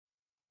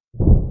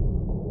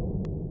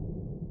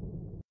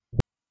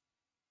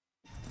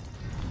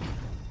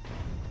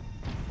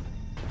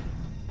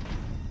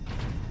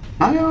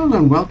Hi all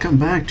and welcome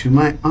back to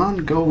my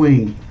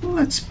ongoing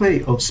Let's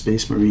Play of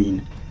Space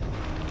Marine.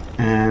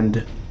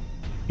 And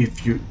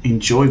if you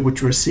enjoy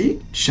what you're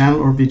seeing, channel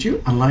or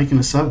video, a like and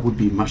a sub would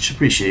be much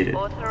appreciated.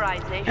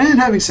 And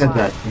having said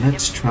that,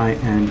 let's try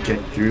and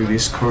get through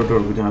this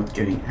corridor without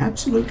getting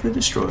absolutely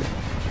destroyed.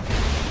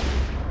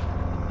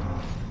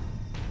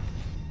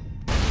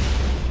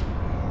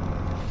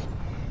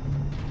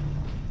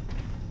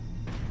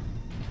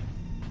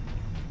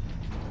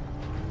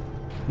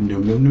 No,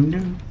 no, no,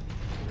 no.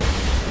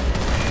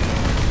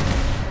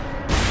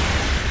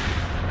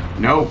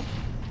 No,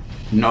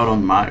 not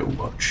on my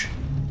watch.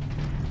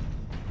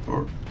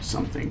 Or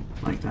something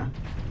like that.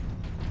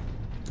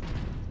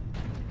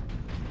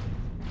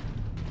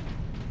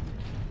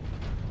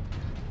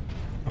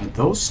 But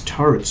those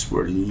turrets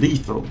were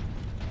lethal.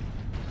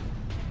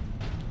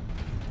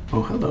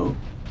 Oh, hello.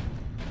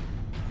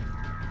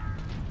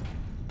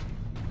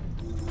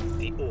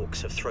 The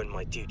orcs have thrown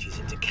my duties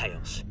into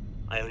chaos.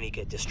 I only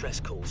get distress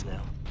calls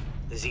now.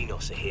 The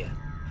Xenos are here.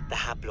 The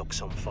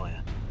Hablock's on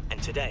fire.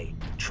 And today,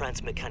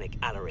 Transmechanic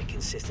Alaric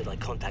insisted I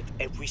contact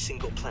every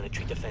single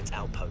planetary defense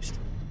outpost.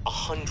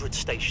 100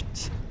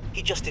 stations.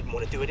 He just didn't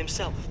want to do it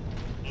himself.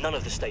 None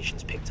of the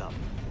stations picked up.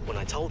 When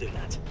I told him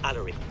that,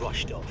 Alaric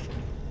rushed off.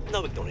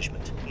 No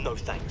acknowledgement, no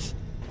thanks.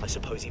 I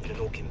suppose even an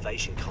orc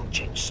invasion can't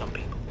change some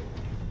people.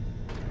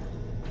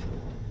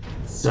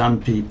 Some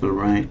people,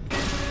 right?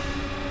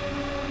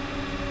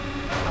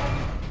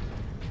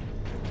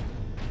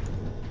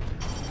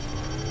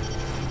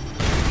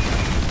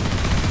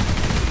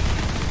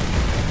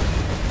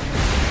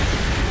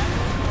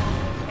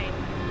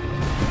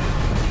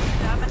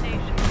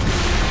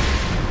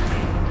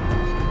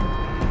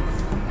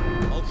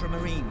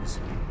 Ultramarines.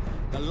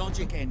 The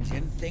logic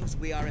engine thinks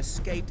we are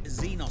escaped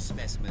Xenos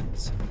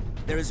specimens.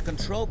 There is a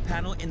control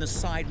panel in the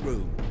side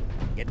room.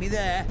 Get me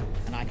there,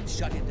 and I can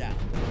shut it down.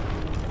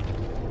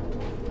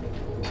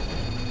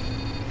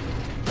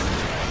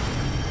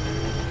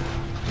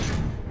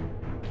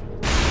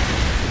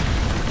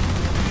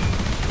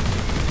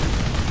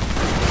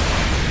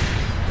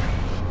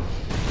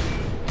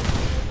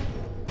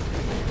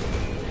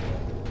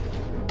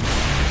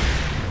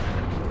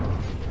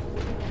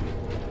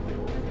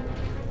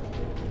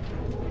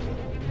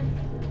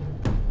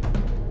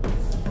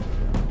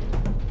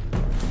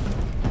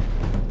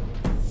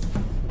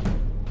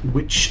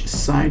 Which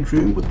side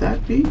room would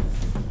that be?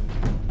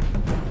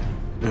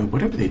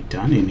 What have they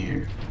done in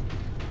here?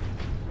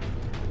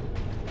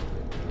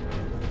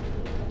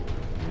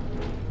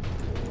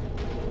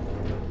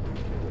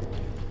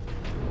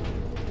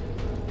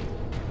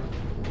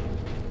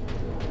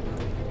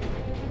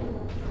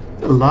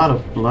 A lot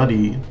of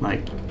bloody,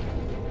 like,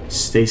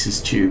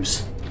 stasis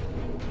tubes.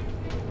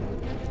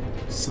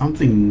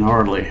 Something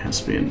gnarly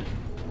has been.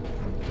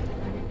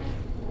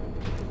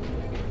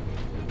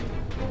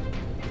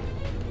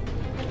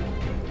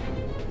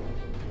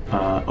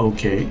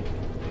 Okay.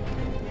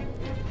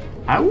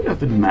 I would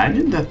have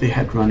imagined that they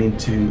had run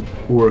into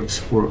orcs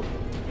for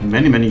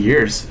many, many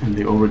years and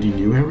they already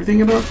knew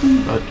everything about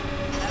them, but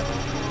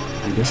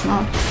I guess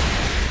not.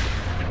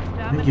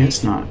 I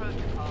guess not.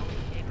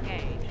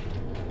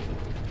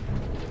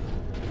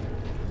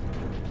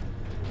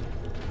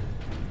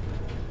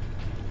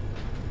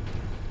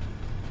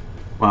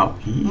 Wow,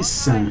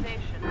 he's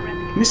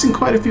missing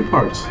quite a few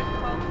parts.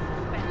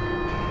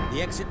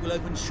 The exit will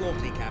open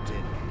shortly,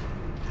 Captain.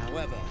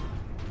 However,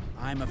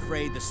 I'm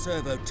afraid the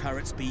servo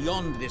turrets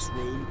beyond this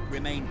room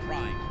remain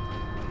primed.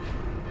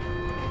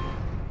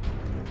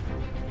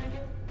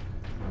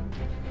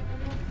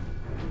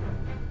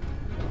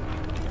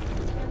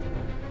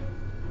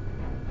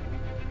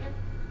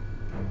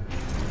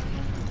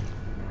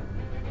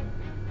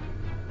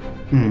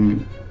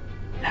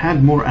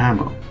 Had more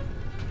ammo.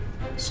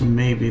 So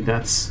maybe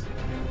that's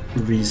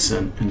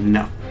reason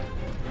enough.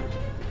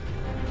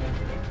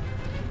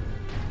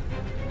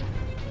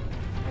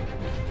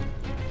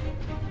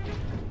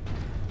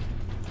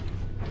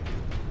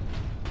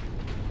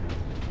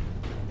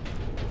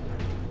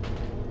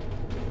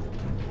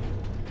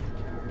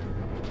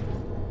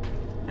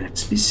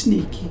 Let's be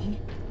sneaky.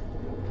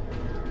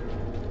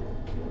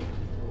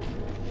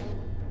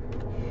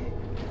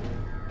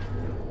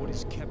 What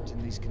is kept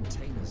in these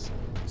containers?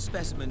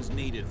 Specimens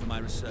needed for my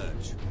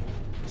research.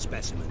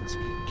 Specimens,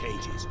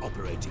 cages,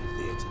 operating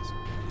theaters.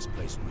 This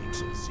place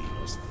reeks of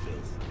Xenos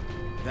filth.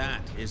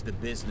 That is the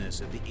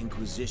business of the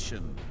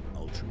Inquisition,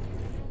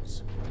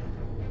 Ultramarines.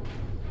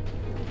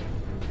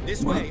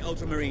 This way,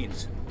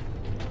 Ultramarines.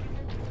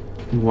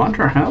 We want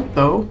our help,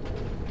 though.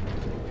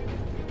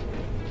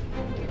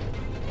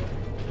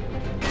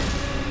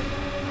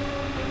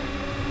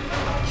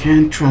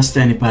 Can't trust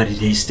anybody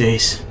these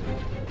days.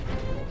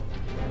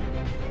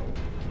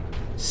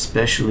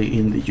 Especially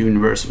in the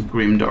universe of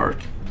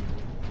Grimdark.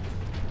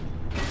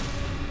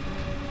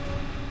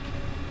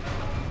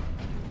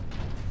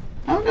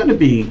 I'm gonna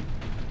be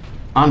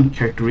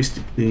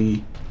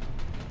uncharacteristically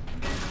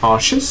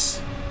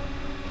cautious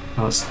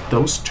because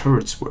those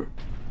turrets were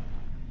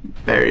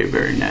very,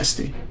 very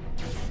nasty.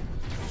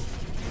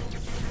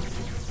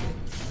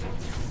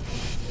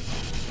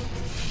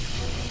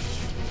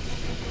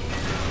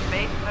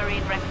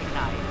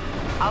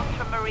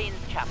 Ultramarines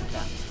chapter.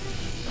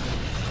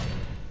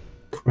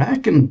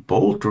 Kraken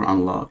bolter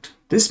unlocked.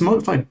 This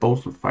modified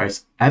bolter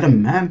fires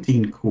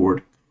adamantine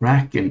core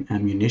Kraken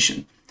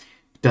ammunition.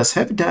 It does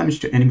heavy damage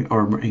to enemy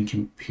armor and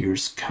can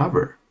pierce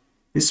cover.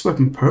 This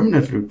weapon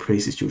permanently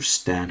replaces your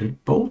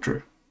standard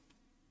bolter.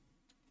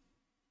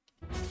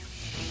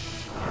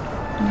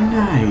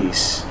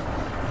 Nice. The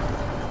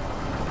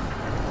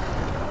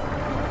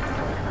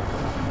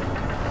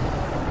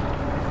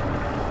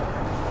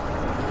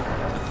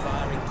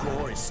firing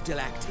core is still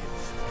active.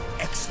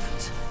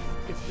 Excellent.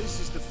 If this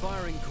is the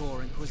firing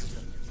core,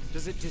 Inquisitor,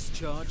 does it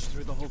discharge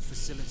through the whole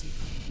facility?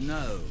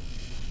 No,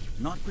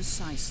 not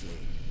precisely.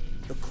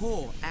 The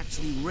core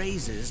actually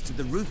raises to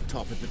the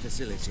rooftop of the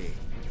facility.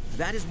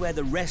 That is where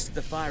the rest of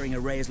the firing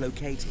array is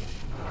located.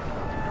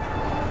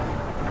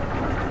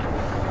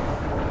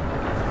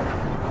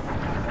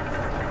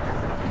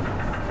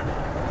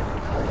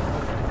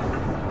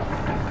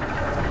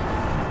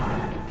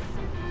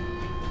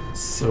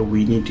 So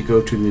we need to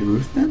go to the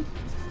roof then?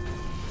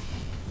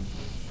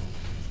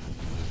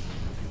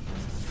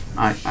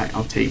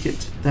 I'll take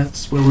it.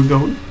 That's where we're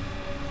going.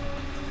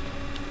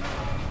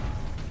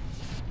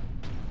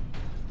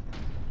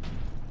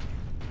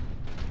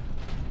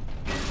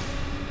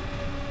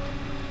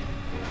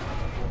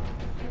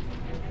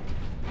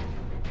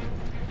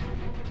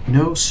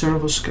 No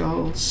servo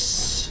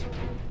skulls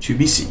to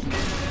be seen.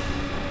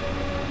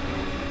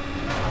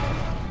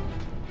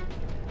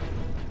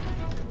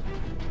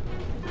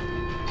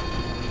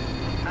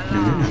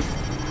 No.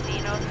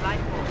 Xenos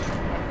life force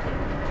detected.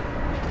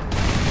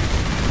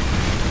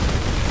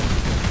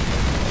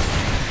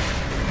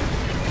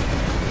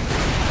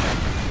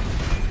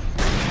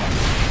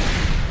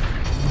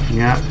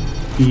 Yeah,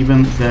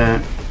 even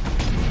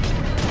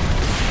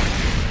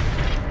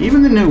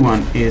the new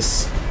one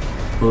is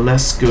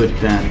less good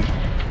than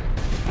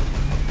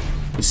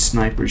the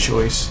sniper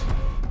choice.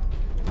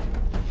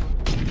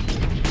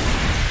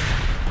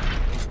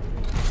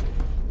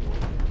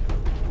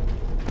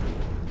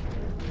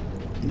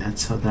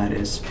 That's how that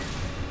is.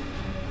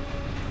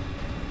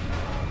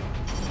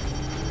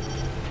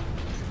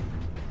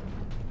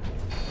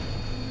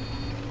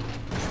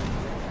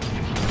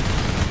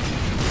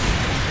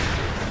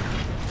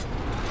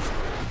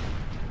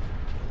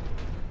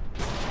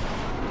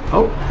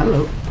 Oh,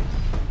 hello.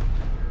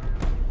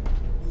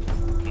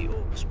 The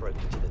orcs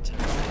broke into the tower.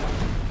 I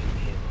couldn't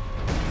hear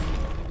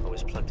them. I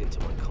was plugged into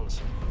my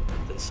console.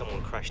 Then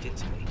someone crashed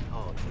into me,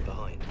 hard from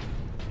behind.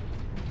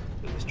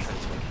 It was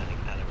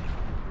transmechanic Alaric.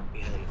 He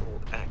had an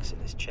orc axe in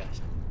his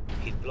chest.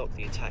 He'd blocked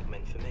the attack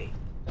meant for me.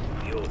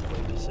 The orc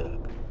went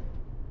berserk.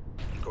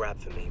 He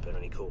grabbed for me, but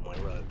only caught my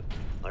robe.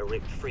 I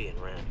ripped free and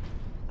ran.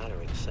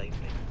 Alaric saved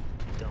me.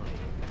 He died,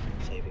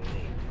 saving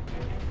me.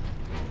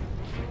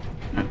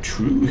 A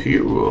true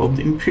hero of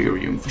the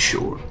Imperium for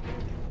sure.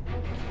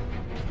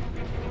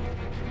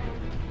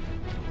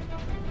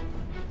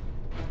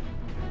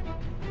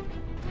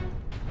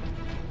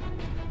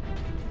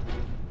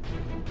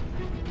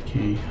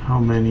 Okay, how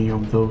many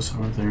of those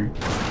are there?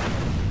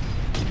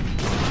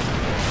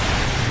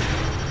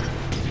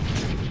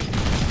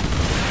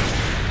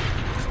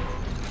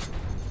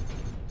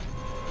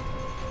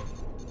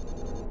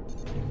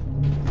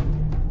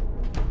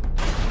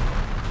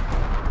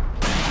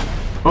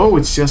 Oh,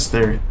 it's just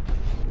there.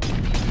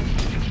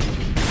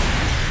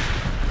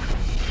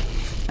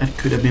 That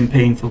could have been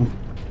painful.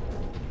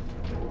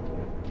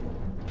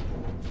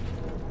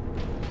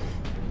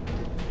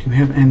 Do we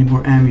have any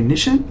more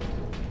ammunition?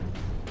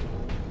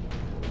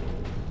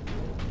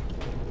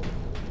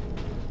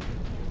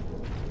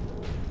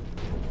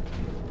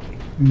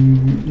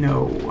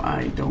 No,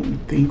 I don't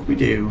think we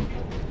do.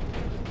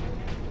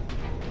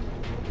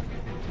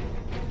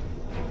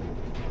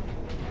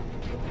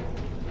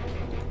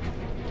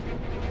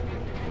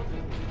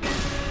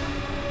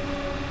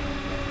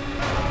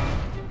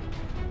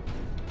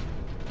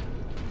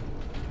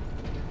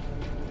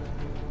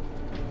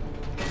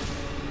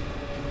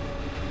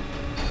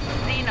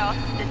 Xenos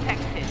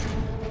detected.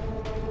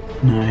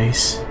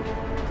 Nice.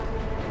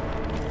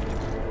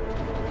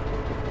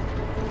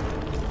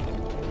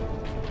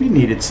 We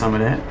needed some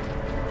of that.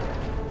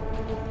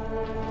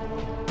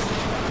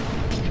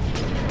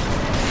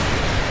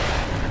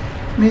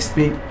 Missed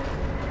me.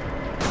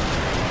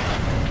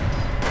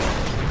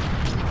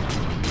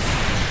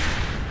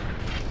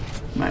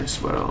 Might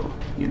as well,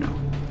 you know,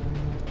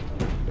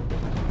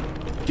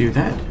 do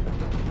that.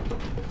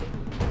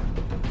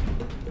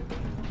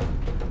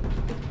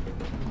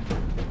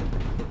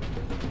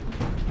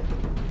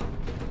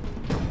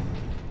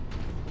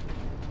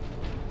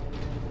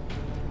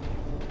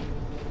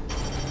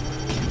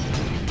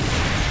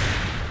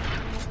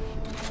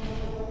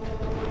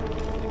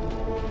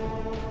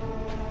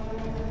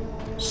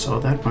 Saw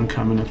that one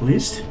coming at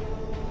least.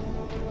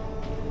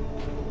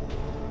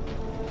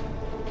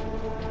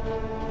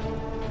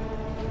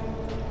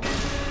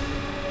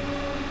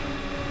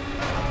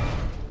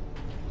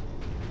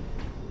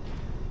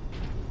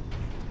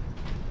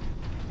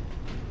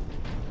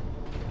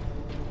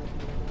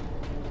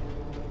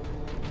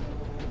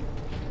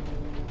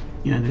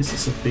 Yeah, this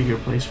is a bigger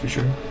place for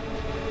sure.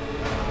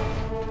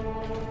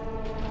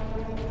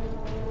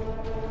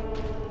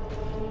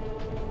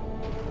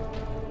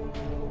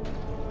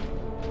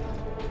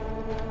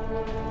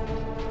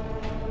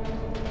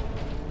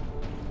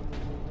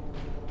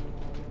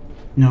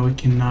 No, we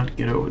cannot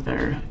get over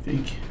there, I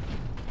think.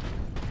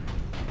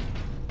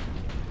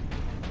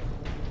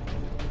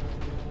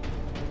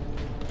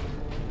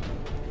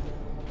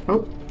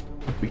 Oh,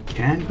 but we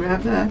can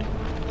grab that.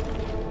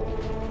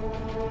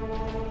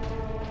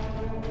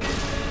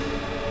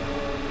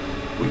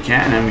 We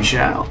can and we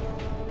shall.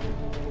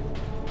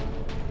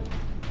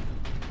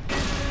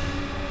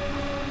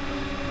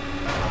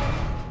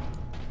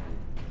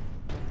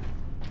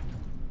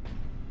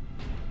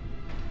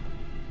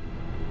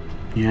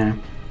 Yeah.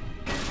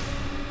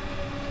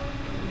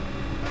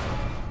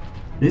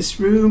 This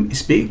room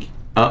is big.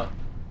 Oh,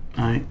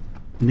 at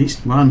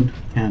least one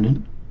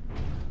cannon.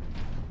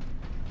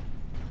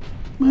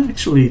 Well,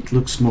 actually, it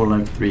looks more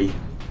like 3.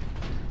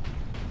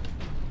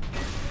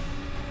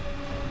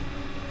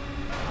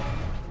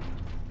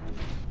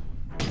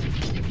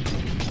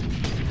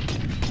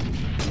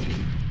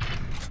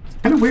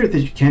 Kind of weird that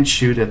you can't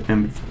shoot at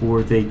them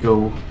before they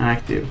go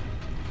active.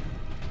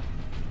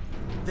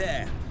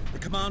 There. The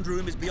command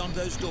room is beyond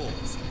those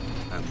doors.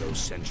 And those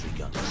sentry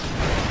guns.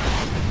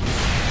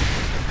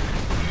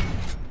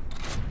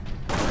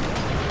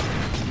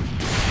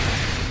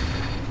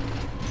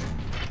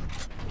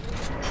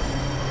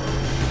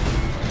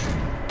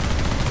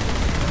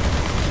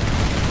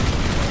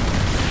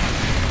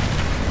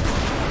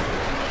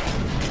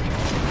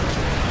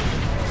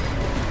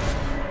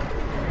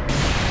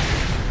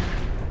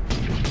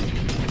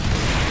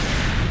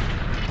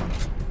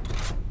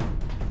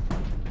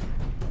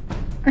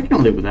 I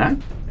can live with that.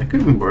 That could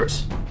have been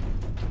worse.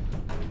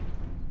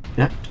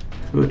 That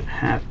could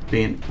have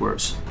been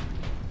worse.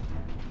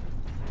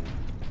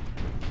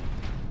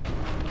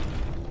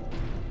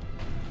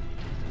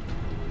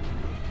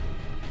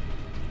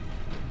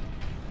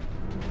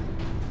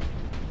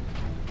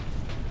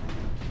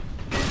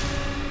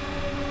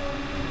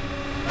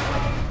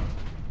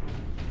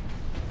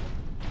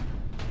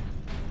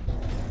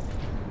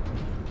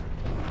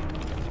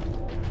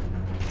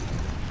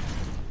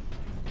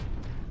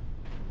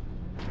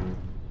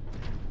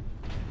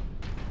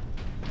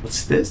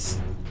 What's this?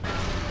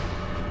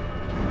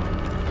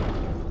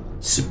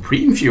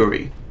 Supreme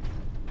Fury.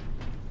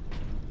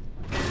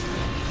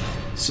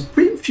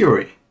 Supreme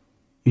Fury.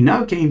 You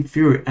now gain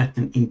Fury at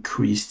an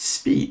increased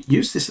speed.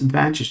 Use this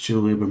advantage to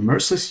deliver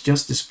merciless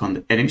justice upon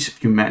the enemies of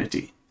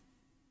humanity.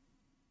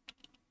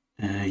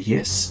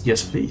 Yes,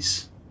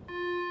 please.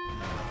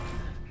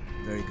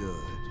 Very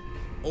good.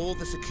 All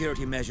the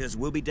security measures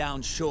will be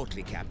down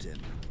shortly, Captain.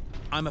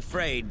 I'm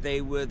afraid they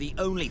were the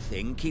only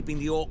thing keeping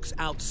the orcs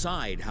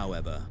outside,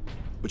 however.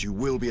 But you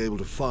will be able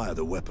to fire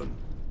the weapon.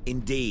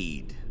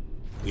 Indeed.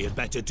 We had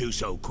better do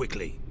so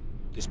quickly.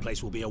 This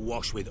place will be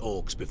awash with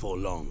orcs before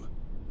long.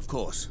 Of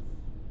course.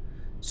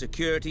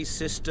 Security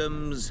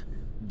systems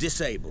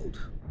disabled.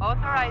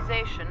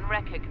 Authorization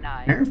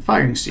recognized. Air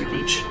firing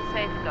sequence.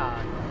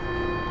 Safeguard.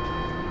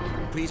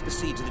 Please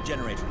proceed to the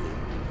generator room.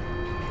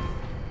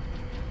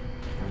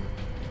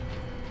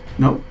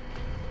 Nope.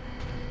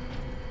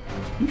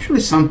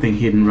 Usually something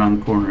hidden around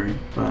the corner,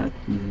 but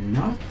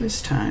not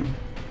this time.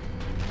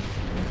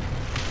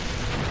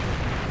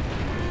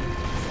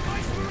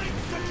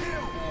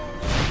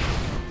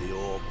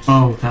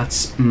 Oh,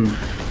 that's...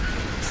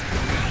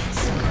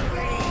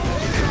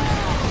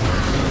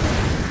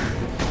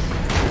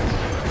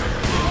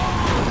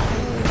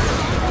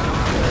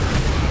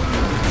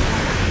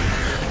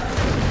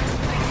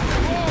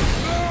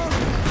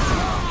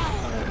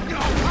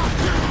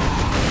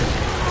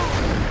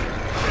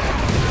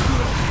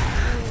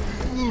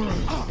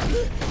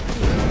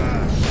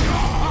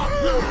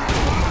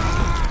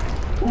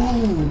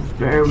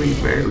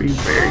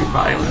 very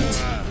violent.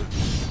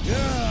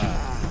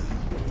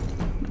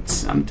 But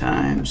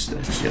sometimes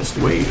that's just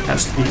the way it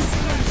has to be.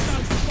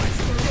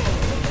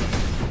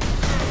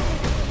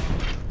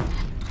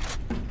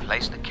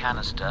 Place the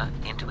canister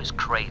into his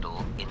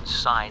cradle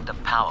inside the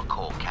power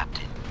core,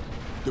 Captain.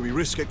 Do we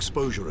risk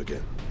exposure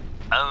again?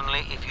 Only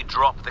if you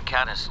drop the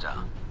canister.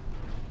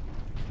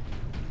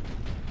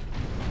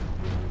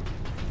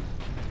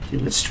 Okay,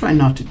 let's try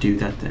not to do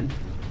that then.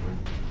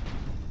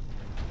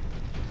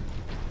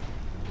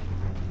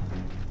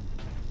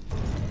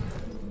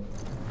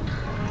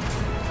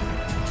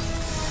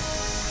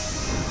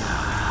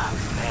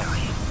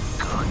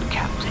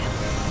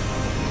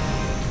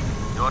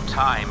 Your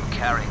time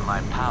carrying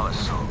my power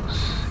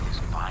source is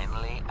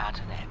finally at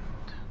an end.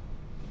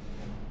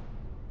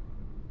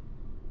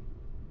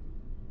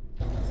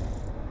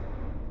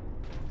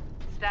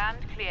 Stand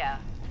clear.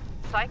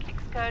 Cyclic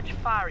Scourge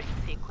firing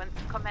sequence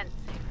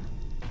commencing.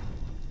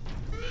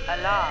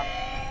 Alarm.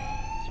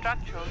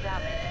 Structural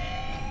damage.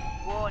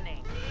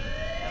 Warning.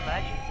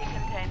 Emergency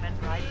containment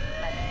right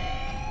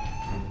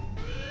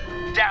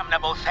commencing.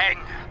 Damnable thing!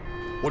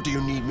 What do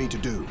you need me to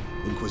do,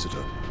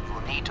 Inquisitor?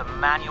 Need to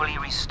manually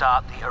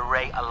restart the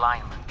array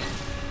alignment.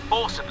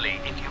 forcibly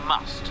if you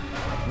must.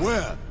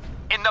 Where?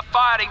 In the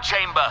firing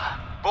chamber.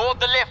 Board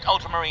the lift,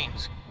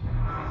 Ultramarines.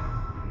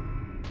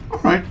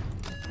 Alright.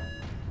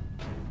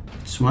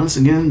 So once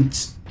again,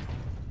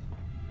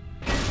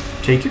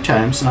 take your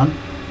time, son.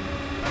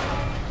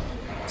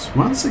 It's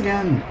once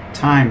again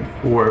time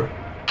for...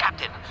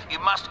 Captain, you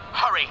must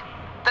hurry.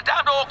 The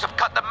damned orcs have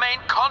cut the main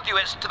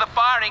conduits to the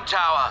firing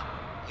tower.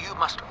 You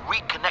must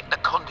reconnect the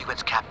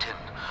conduits, Captain,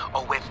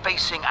 or we're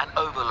facing an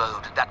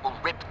overload that will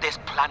rip this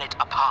planet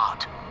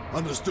apart.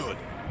 Understood.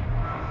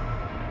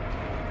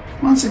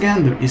 Once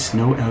again, there is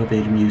no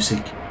elevator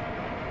music.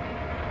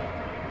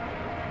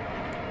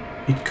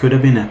 It could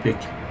have been epic.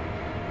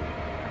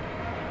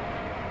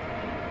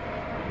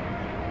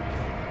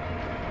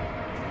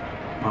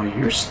 Oh,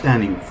 you're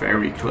standing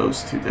very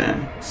close to the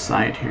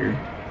side here.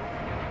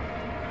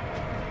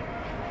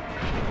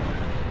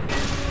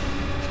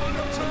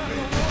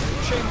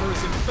 Chamber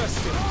is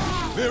infested.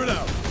 Clear it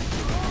out.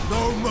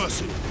 No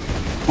mercy.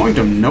 Point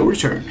of no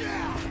return.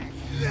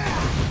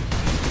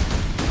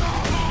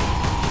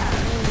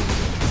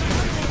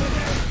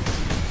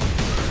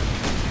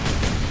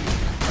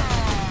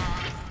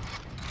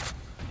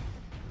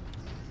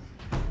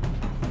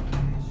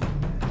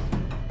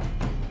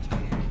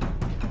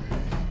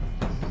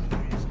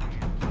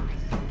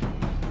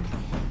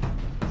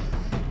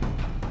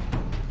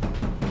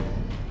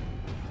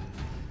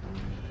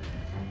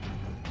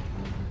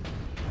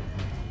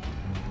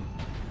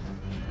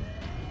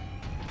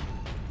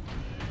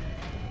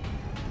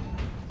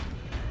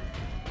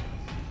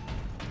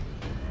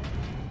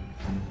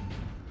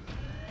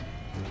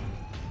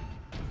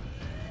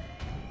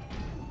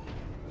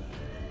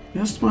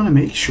 Just want to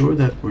make sure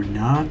that we're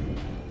not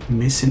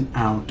missing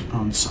out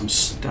on some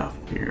stuff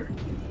here.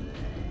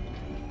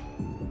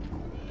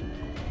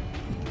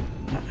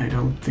 I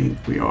don't think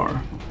we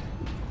are.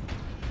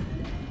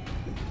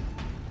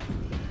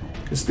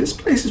 Because this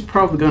place is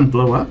probably going to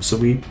blow up, so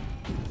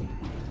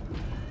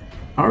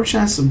our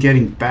chances of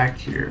getting back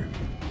here,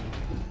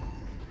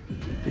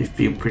 they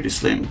feel pretty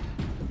slim.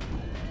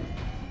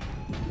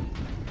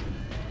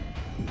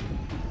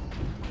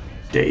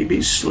 They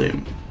be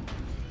slim.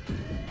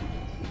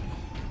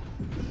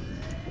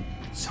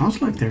 Sounds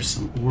like there's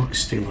some orcs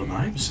still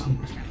alive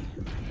somewhere.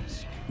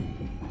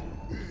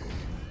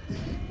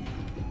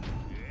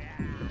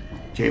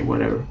 Okay,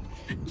 whatever.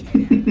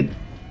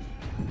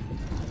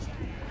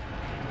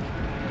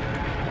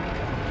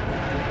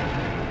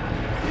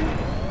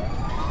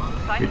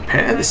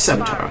 Repair the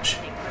sabotage.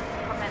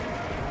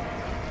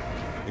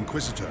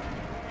 Inquisitor,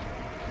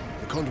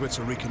 the conduits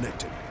are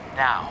reconnected.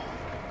 Now,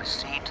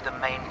 proceed to the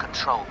main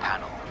control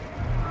panel.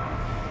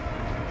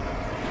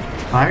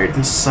 Fire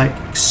the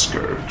psychic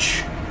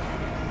scourge.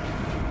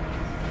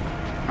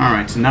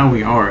 Alright, so now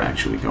we are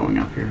actually going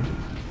up here.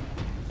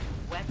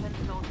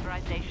 Weapons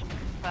authorization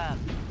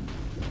confirmed.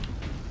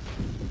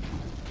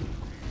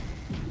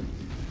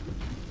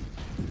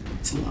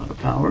 It's a lot of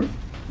power.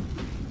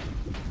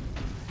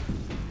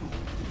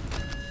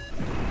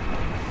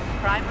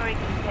 Primary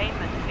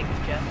containment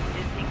fixture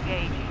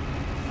disengaging.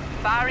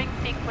 Firing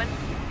sequence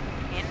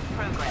in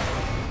progress.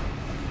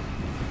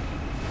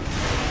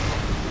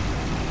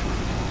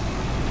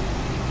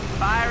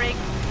 Firing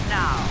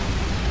now.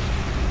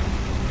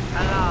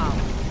 Alarm.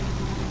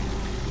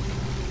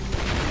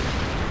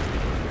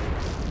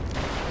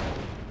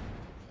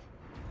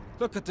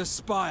 Look at the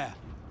spire.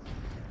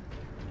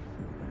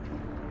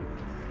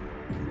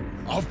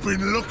 I've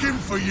been looking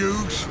for you,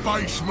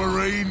 Space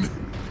Marine.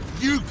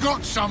 You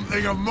got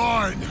something of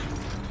mine.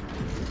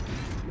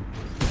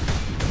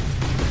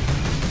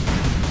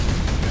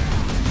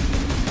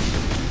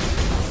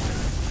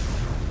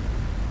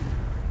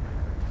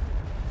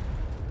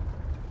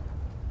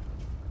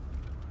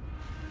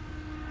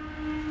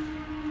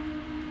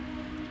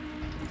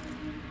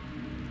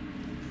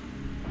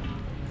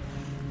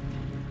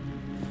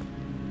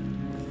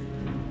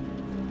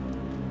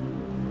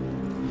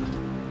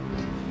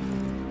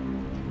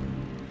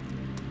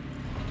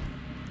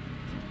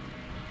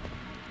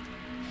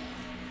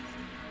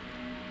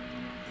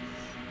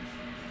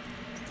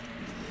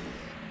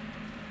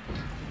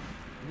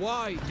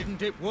 Why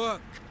didn't it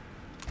work?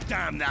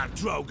 Damn that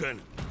Drogan!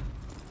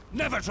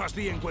 Never trust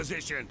the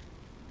Inquisition!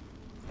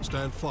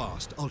 Stand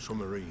fast,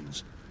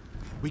 Ultramarines.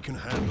 We can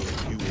handle a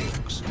few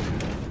orcs.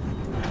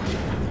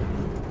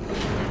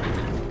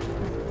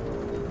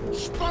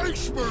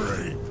 Space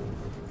Marine!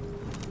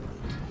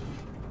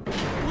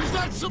 Was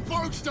that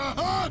supposed to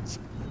hurt?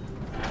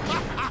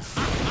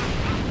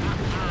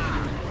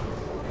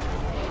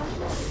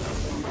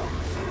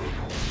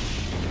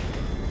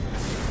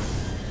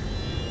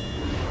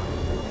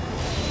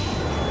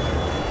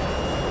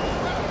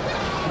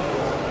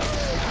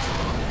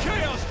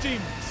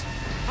 Demons!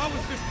 How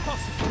is this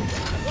possible?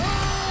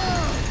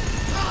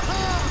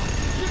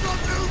 You got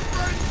new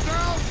friends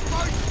now,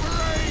 Space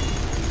Marine!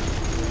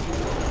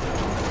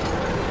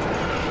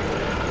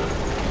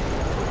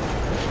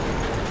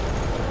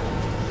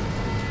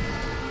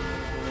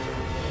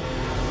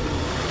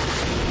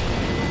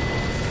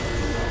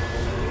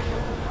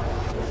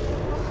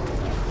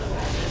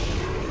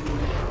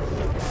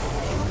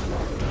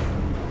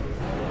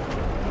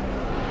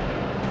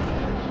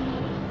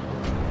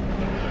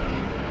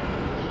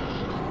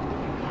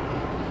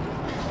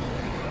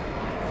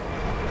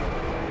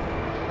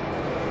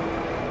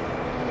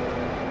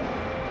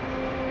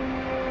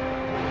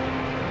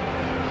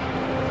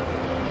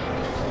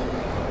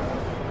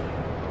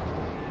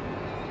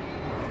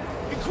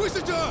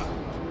 Inquisitor!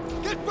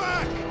 Get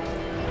back!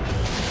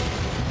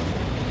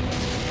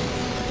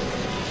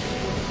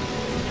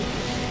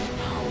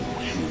 How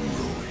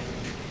heroic.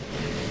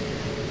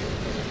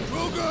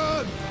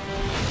 Drogan!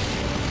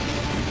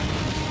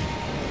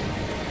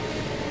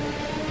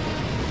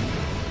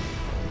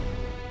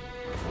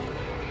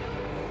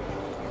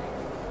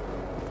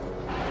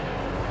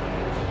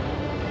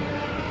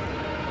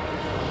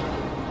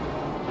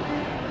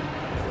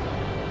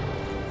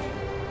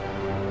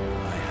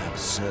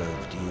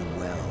 Served you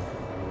well,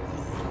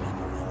 Lord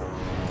Mineral.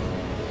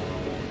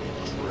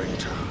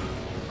 Traitor.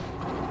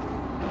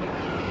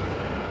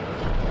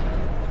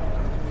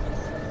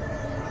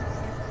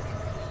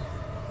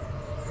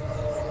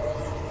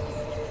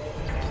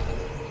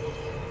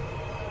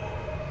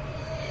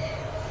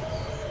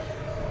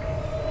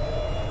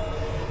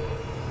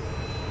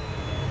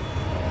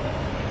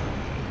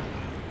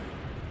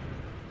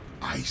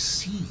 I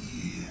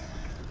see.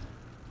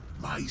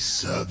 My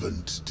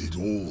servant did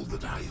all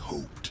that I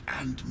hoped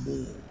and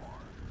more.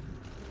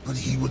 But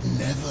he would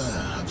never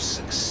have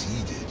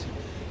succeeded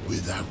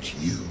without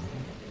you,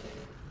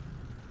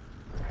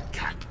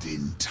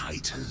 Captain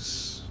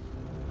Titus.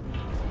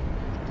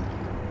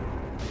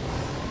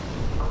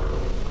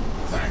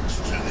 Thanks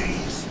to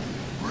these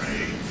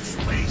brave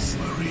space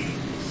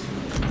marines,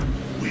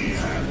 we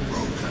have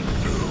broken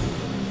through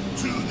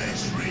to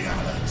this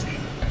reality.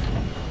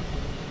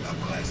 The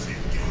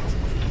blessed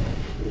gateway.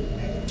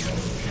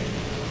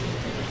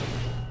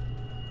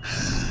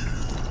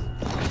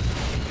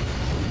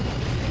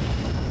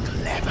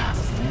 Clever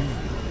fool.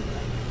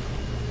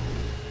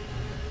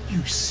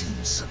 You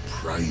seem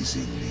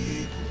surprisingly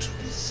able to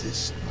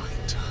resist my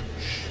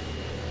touch,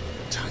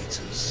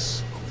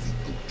 Titus of the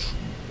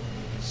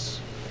Ultramarines.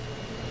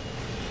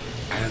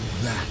 And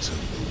that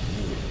of the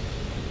war,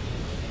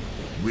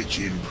 which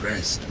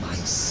impressed my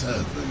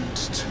servant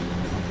to no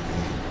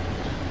end.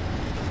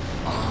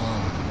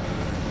 Ah,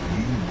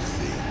 you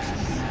think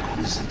the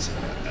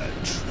Inquisitor a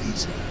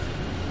traitor,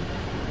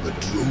 but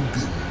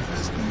Drogan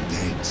has been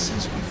dead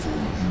since before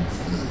you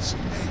first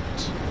met.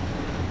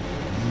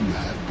 You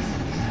have been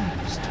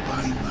used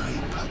by my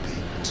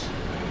puppet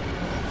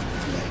of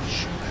flesh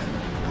and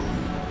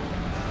bone.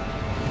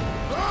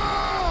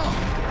 Ah!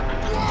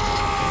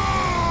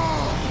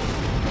 Ah!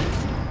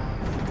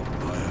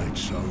 I ain't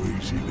so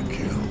easy to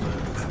kill.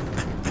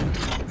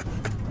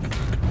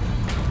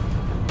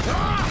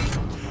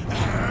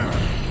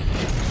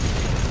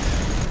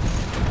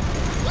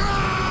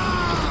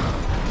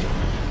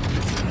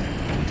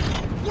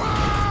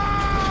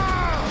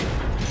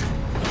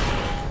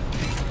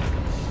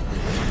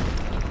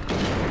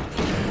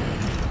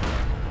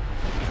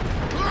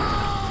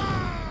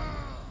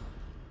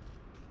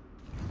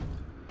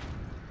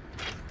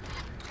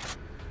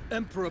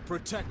 Emperor,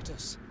 protect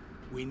us.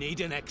 We need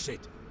an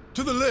exit.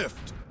 To the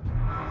left!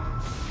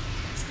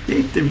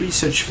 Escape the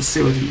research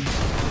facility.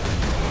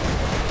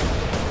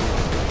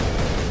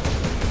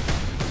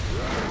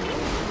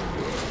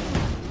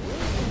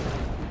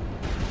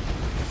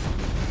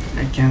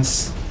 I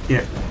can't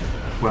yeah.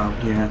 Well,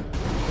 yeah.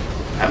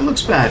 That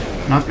looks bad,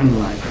 not gonna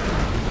lie.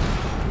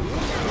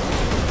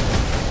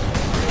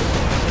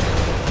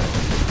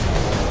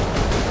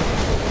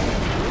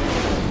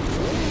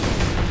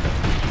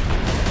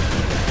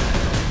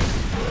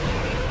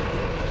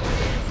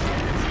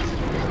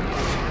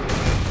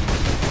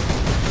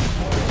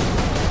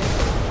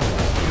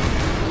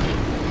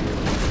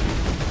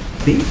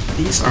 I think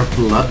these are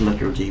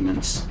bloodletter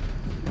demons.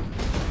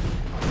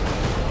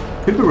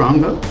 Could be wrong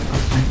though.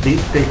 I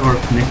think they are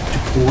connected to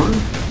Korn,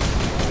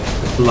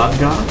 the blood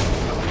god.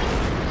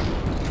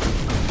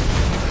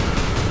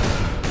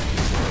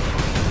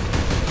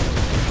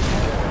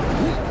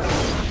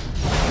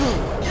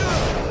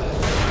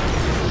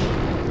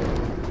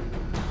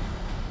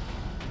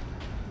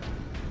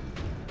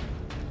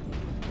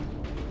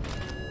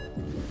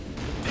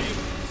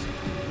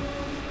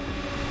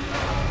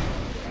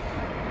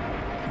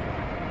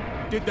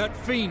 Did that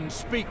fiend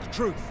speak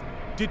truth?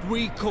 Did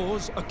we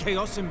cause a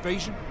Chaos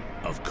invasion?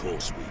 Of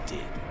course we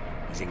did.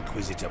 His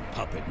Inquisitor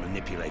puppet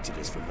manipulated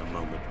us from the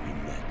moment we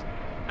met.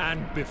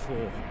 And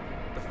before.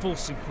 The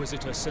false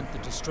Inquisitor sent the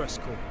distress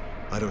call.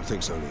 I don't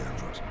think so,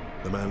 Leandros.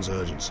 The man's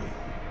urgency,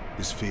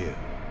 his fear.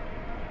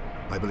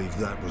 I believe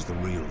that was the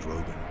real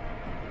Drogan,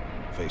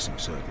 facing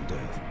certain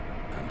death.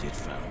 And it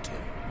found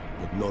him.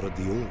 But not at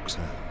the Orcs'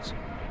 hands.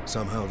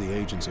 Somehow the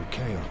agents of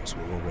Chaos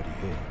were already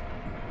here.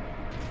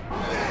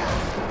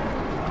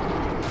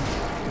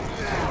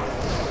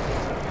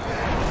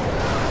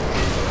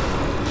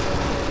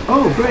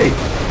 Oh, great!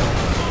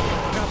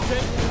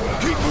 Captain,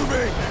 Keep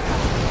moving!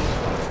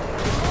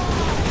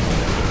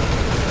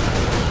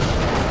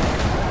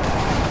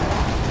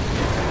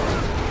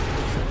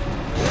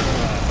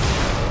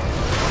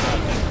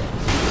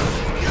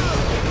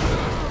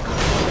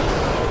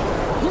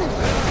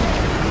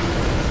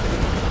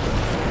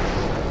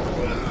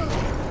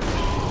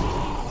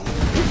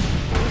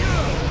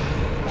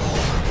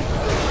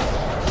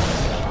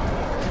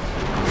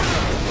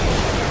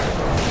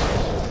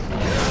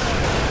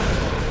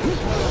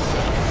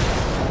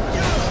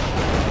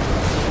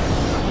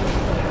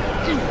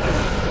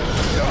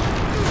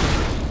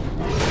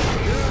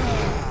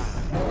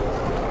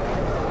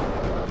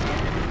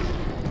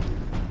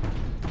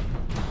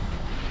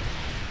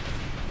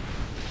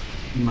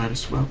 Might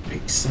as well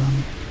pick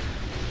some.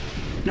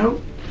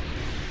 No.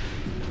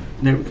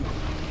 There we go.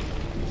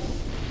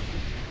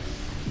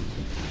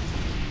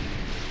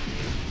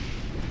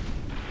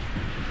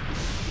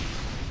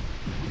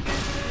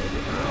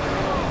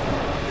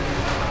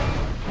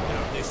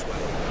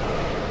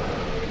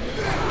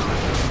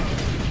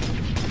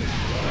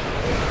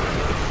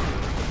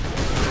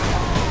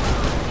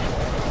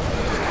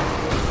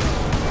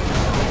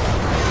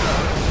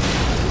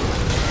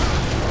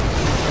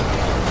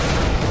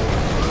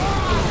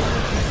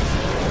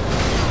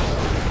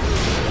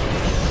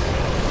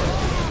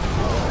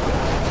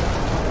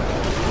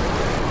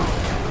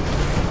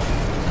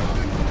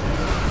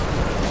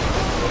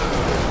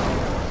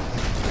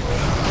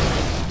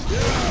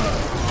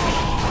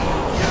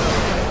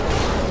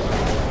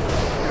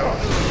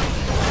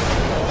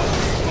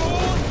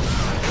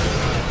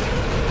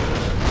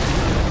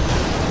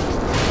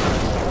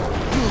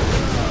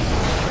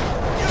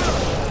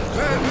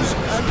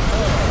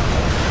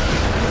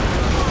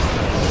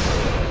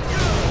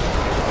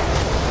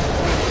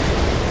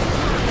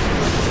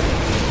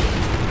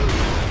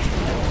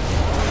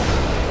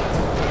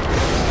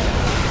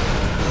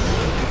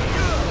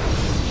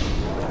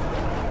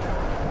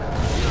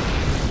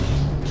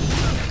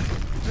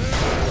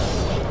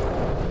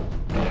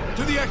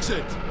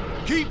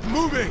 Keep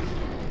moving!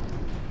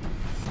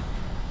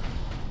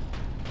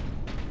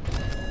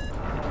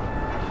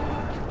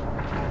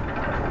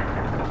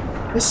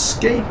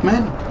 Escape,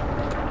 man!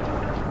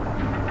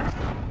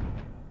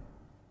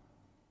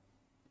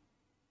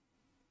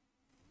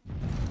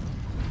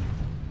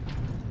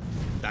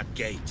 That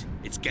gate,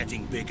 it's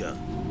getting bigger.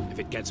 If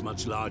it gets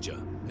much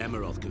larger,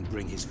 Nemeroth can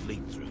bring his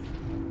fleet through.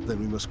 Then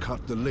we must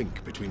cut the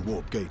link between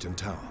Warp Gate and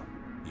Tower.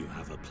 You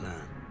have a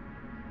plan.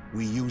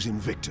 We use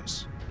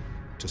Invictus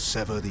to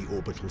sever the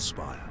orbital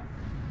spire.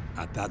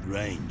 At that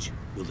range,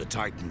 will the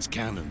Titan's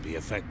cannon be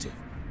effective?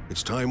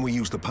 It's time we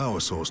use the power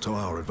source to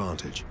our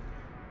advantage.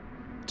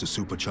 To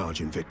supercharge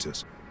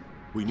Invictus,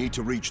 we need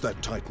to reach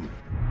that Titan.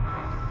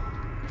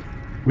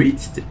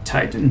 Reach the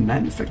Titan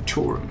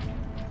Manufactorum.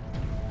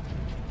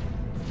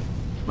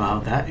 Wow,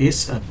 that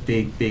is a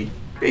big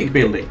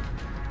building.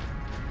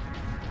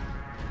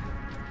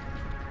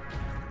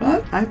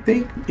 But I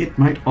think it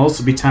might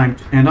also be time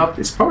to end off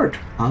this part.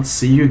 I'll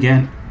see you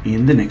again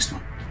in the next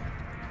one.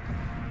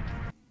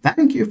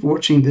 Thank you for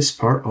watching this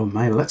part of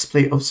my Let's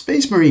Play of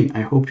Space Marine.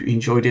 I hope you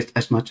enjoyed it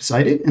as much as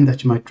I did and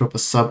that you might drop a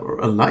sub or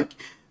a like.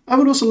 I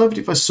would also love it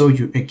if I saw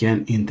you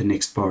again in the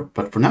next part.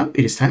 But for now,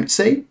 it is time to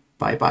say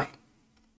bye-bye.